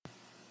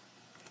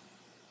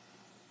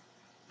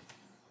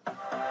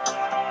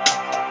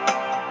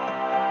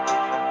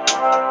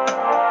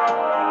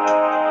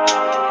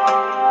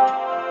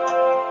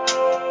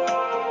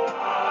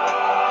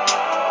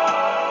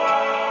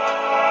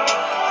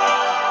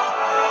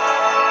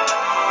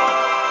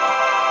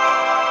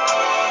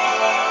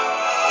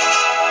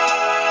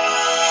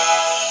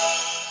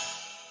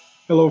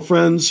Hello,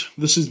 friends.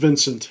 This is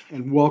Vincent,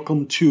 and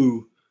welcome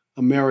to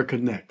America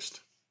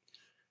Next.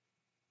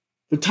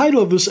 The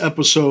title of this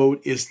episode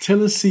is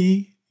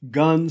Tennessee,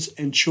 Guns,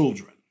 and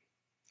Children.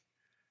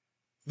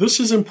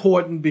 This is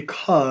important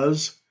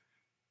because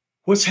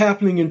what's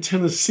happening in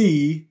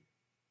Tennessee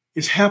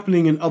is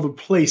happening in other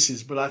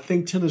places, but I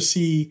think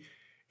Tennessee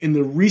in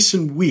the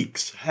recent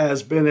weeks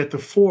has been at the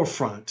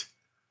forefront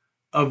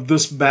of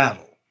this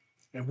battle.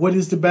 And what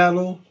is the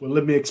battle? Well,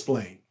 let me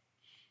explain.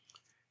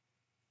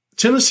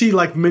 Tennessee,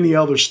 like many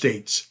other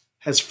states,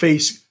 has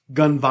faced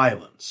gun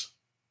violence.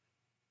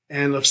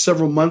 And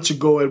several months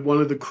ago at one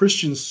of the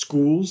Christian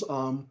schools,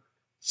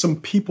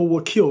 some people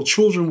were killed,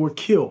 children were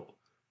killed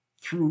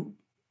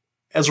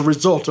as a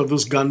result of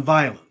this gun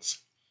violence.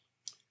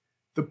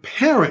 The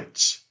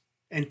parents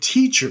and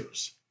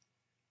teachers,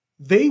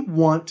 they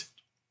want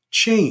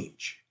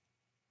change.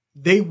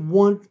 They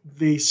want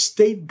the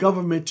state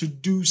government to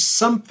do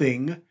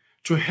something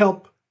to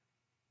help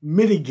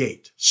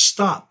mitigate,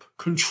 stop,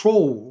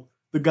 control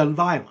the gun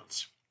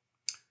violence.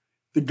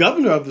 The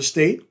governor of the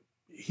state,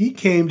 he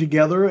came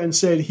together and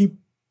said he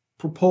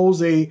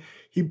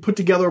put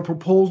together a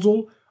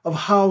proposal of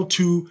how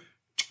to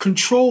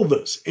control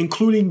this,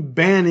 including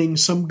banning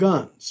some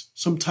guns,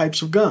 some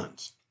types of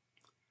guns.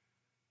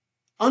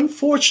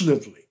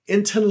 Unfortunately,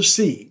 in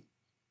Tennessee,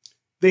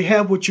 they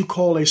have what you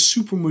call a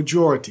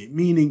supermajority,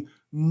 meaning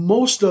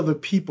most of the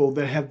people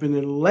that have been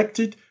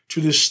elected to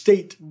the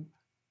state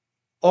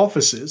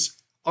offices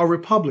are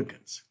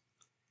Republicans.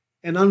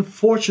 And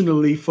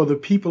unfortunately for the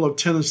people of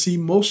Tennessee,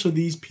 most of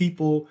these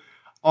people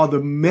are the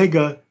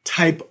mega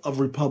type of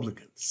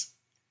Republicans.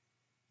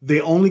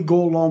 They only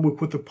go along with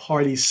what the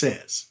party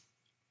says.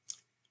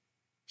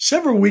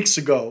 Several weeks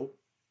ago,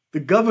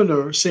 the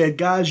governor said,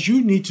 guys,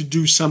 you need to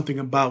do something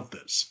about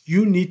this.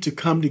 You need to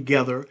come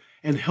together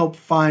and help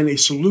find a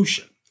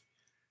solution.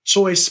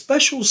 So a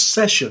special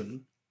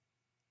session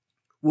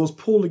was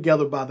pulled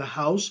together by the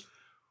House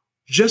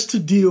just to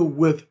deal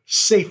with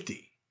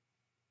safety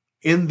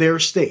in their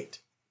state.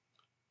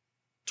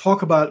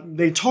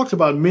 They talked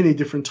about many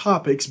different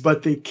topics,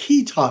 but the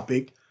key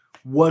topic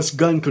was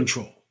gun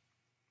control.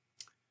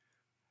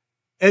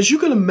 As you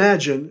can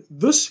imagine,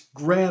 this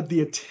grabbed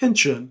the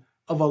attention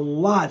of a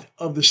lot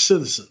of the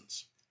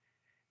citizens.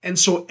 And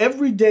so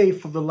every day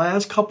for the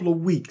last couple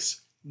of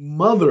weeks,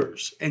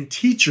 mothers and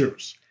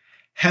teachers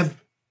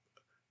have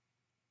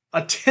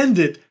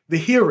attended the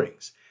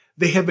hearings.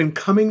 They have been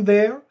coming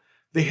there.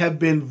 They have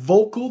been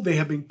vocal. They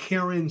have been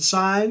carrying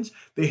signs.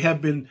 They have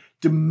been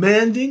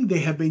demanding. They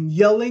have been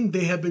yelling.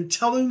 They have been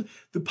telling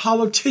the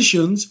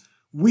politicians,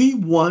 we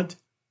want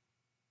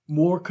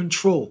more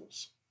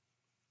controls.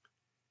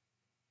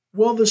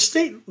 Well, the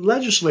state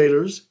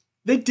legislators,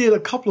 they did a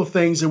couple of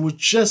things that were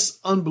just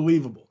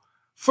unbelievable.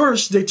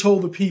 First, they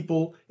told the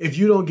people, if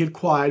you don't get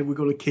quiet, we're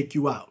going to kick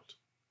you out.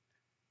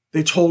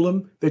 They told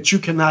them that you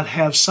cannot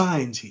have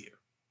signs here.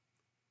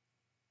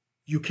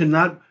 You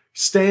cannot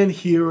stand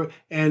here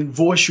and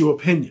voice your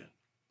opinion.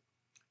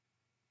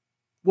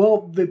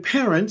 Well, the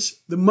parents,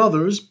 the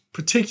mothers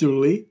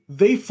particularly,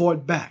 they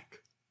fought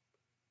back.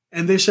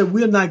 And they said,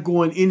 we're not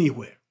going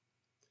anywhere.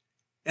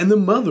 And the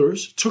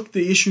mothers took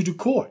the issue to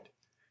court.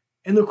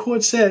 And the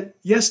court said,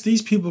 yes,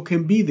 these people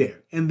can be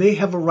there, and they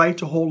have a right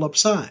to hold up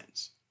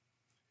signs.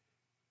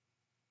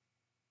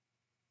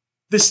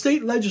 The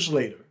state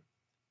legislator,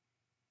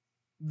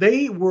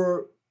 they're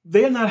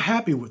not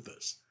happy with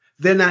this.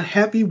 They're not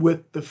happy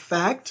with the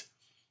fact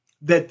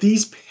that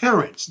these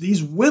parents,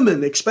 these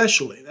women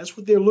especially, that's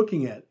what they're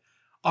looking at,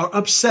 are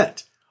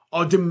upset,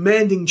 are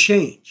demanding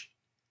change.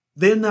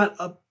 They're not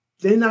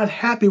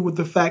happy with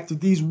the fact that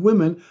these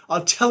women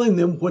are telling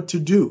them what to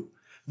do.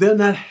 They're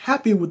not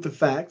happy with the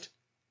fact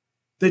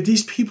that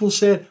these people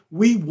said,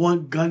 we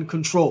want gun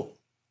control.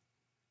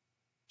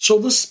 So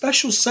this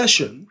special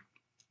session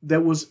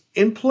that was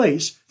in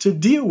place to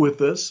deal with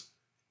this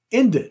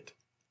ended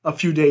a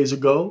few days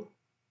ago,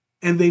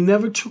 and they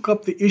never took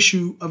up the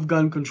issue of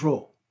gun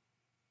control.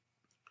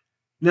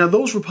 Now,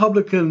 those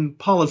Republican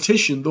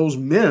politicians, those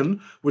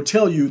men, would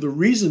tell you the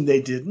reason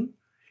they didn't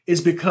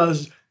is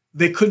because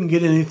they couldn't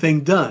get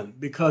anything done,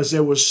 because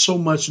there was so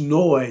much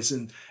noise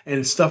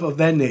and stuff of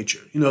that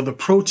nature. The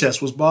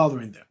protest was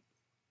bothering them.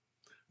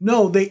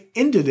 No, they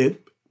ended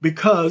it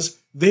because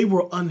they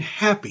were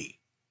unhappy.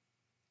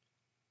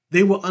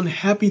 They were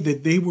unhappy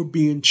that they were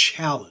being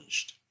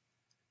challenged.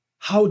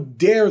 How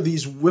dare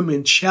these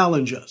women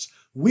challenge us?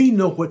 We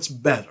know what's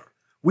better.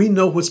 We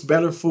know what's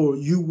better for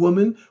you,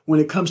 woman,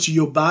 when it comes to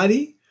your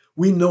body.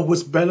 We know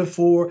what's better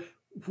for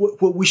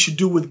what we should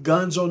do with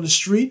guns on the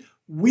street.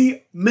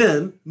 We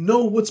men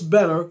know what's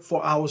better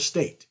for our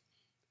state.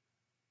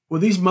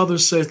 Well, these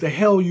mothers says, the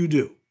hell you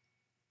do.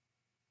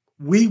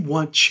 We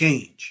want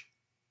change.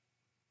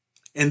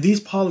 And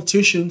these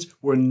politicians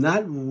were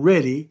not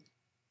ready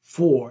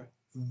for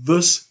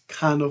this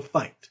kind of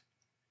fight.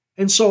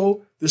 And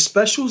so the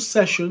special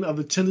session of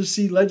the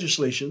Tennessee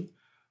legislation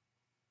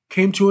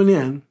came to an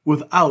end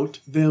without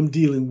them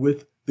dealing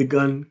with the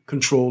gun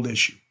control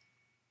issue.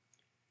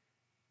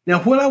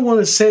 Now, what I want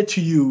to say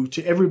to you,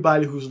 to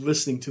everybody who's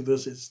listening to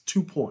this, is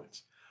 2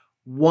 points.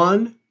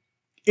 One,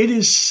 it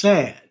is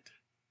sad,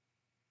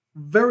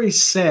 very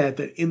sad,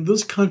 that in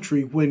this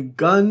country, when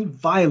gun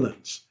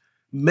violence,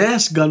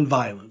 mass gun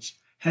violence,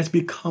 has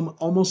become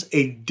almost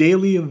a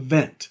daily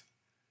event,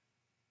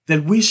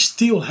 that we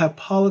still have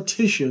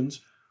politicians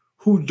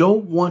who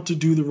don't want to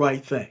do the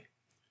right thing.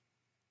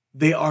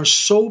 They are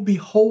so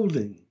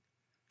beholden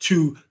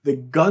to the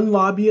gun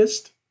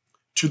lobbyist,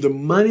 to the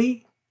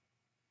money,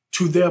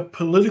 to their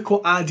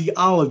political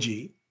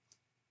ideology,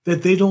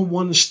 that they don't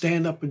want to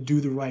stand up and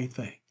do the right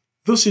thing.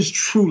 This is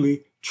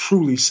truly,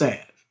 truly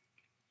sad.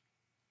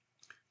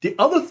 The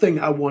other thing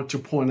I want to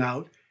point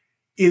out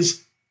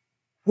is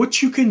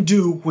what you can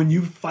do when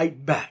you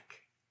fight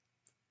back.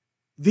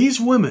 These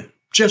women,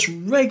 just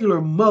regular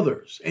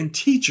mothers and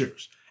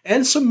teachers,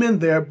 and some men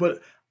there,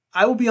 but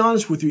I will be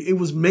honest with you, it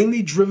was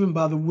mainly driven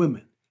by the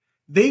women.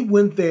 They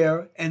went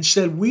there and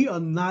said, we are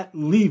not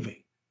leaving.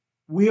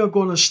 We are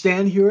going to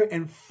stand here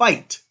and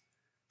fight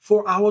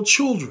for our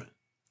children.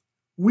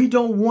 We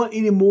don't want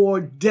any more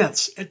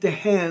deaths at the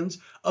hands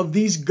of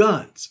these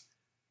guns.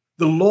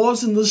 The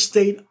laws in the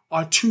state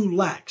are too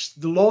lax.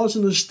 The laws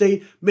in the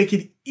state make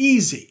it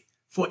easy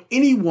for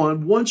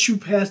anyone, once you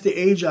pass the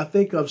age, I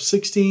think, of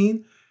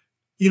 16,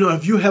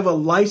 if you have a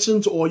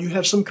license or you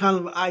have some kind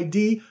of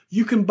ID,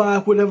 you can buy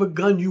whatever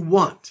gun you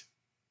want.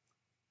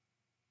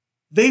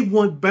 They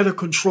want better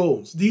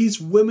controls. These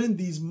women,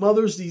 these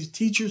mothers, these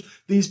teachers,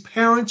 these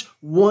parents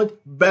want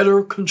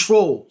better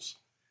controls.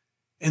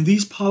 And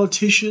these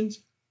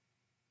politicians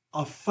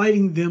are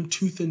fighting them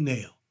tooth and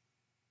nail.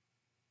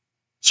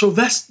 So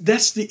that's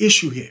the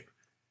issue here.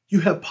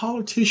 You have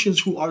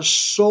politicians who are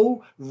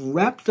so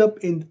wrapped up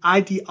in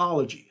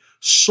ideology,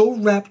 so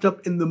wrapped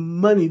up in the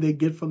money they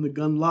get from the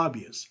gun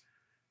lobbyists,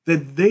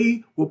 that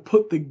they will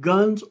put the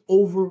guns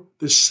over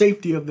the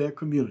safety of their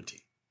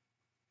community.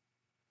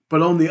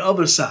 But on the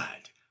other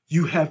side,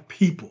 you have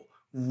people,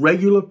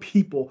 regular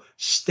people,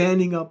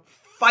 standing up,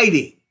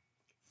 fighting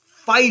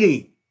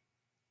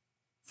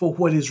for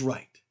what is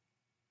right.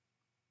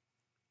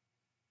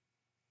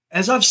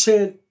 As I've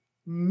said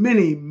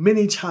many,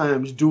 many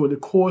times during the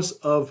course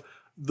of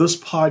this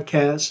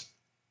podcast,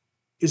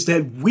 is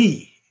that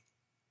we,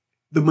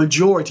 the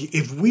majority,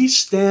 if we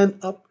stand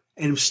up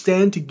and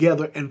stand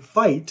together and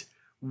fight,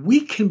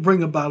 we can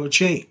bring about a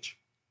change.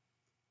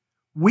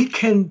 We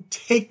can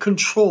take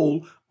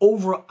control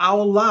over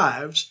our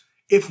lives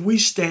if we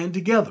stand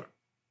together.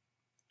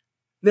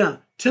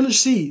 Now,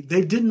 Tennessee,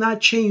 they did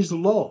not change the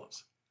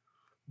laws.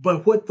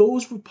 But what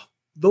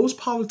those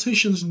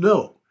politicians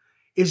know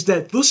is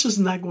that this is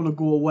not going to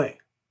go away.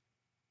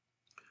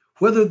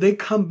 Whether they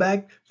come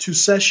back to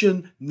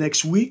session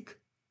next week,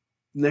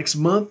 next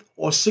month,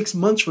 or 6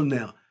 months from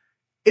now,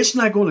 it's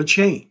not going to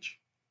change.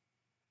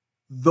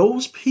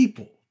 Those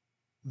people,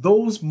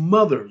 those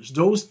mothers,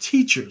 those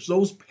teachers,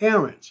 those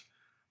parents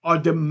are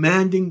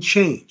demanding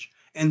change.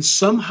 And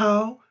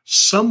somehow,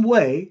 some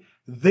way,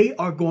 they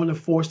are going to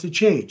force the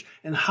change.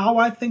 And how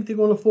I think they're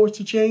going to force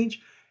the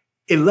change?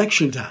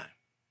 Election time.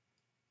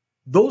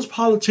 Those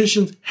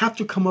politicians have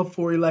to come up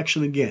for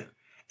election again.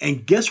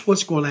 And guess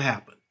what's going to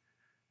happen?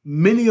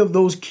 Many of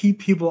those key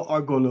people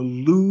are going to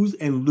lose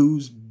and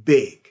lose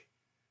big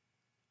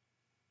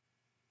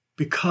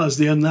because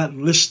they are not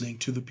listening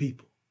to the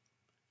people.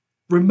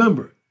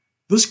 Remember,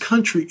 this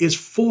country is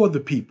for the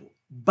people,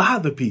 by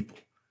the people.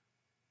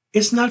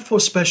 It's not for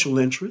special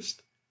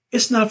interest.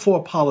 It's not for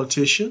a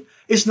politician.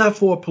 It's not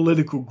for a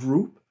political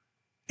group.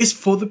 It's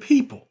for the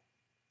people.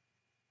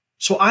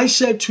 So I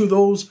said to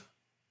those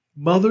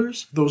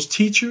mothers, those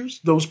teachers,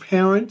 those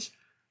parents,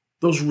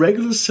 those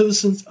regular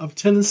citizens of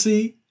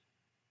Tennessee,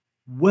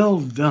 well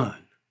done.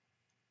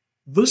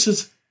 This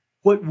is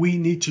what we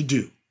need to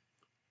do.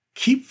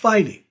 Keep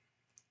fighting.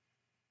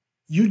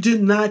 You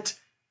did not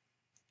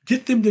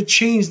get them to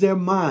change their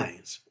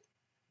minds,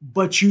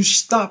 but you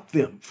stopped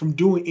them from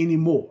doing any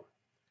more.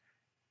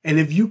 And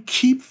if you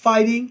keep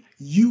fighting,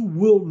 you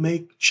will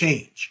make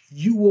change.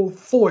 You will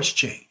force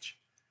change.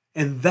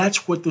 And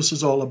that's what this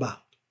is all about.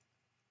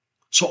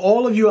 So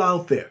all of you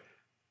out there,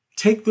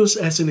 take this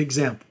as an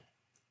example.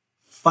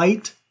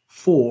 Fight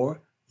for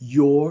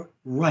your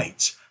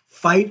rights.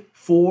 Fight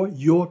for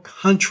your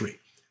country.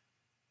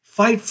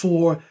 Fight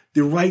for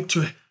the right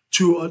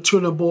to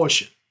an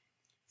abortion.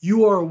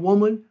 You are a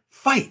woman,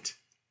 fight.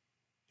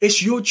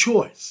 It's your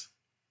choice.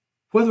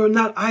 Whether or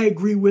not I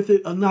agree with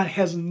it or not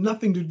has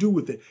nothing to do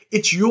with it.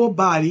 It's your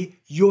body,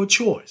 your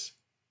choice.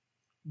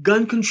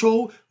 Gun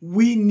control,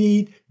 we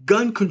need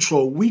gun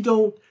control. We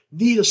don't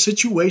need a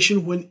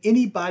situation when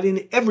anybody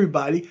and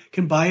everybody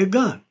can buy a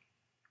gun.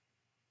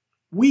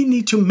 We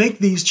need to make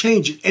these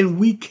changes, and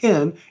we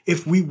can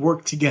if we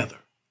work together.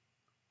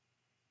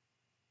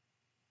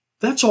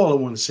 That's all I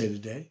want to say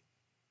today.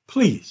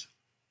 Please,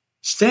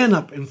 stand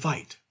up and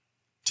fight.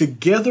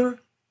 Together,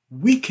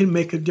 we can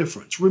make a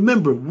difference.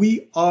 Remember,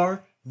 we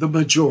are the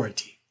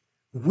majority.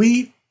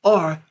 We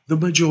are the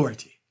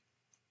majority.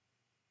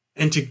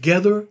 And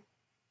together,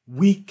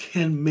 we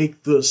can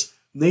make this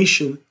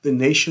nation the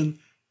nation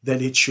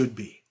that it should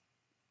be.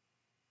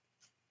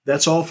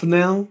 That's all for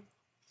now.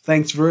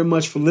 Thanks very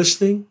much for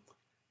listening.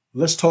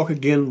 Let's talk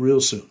again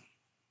real soon.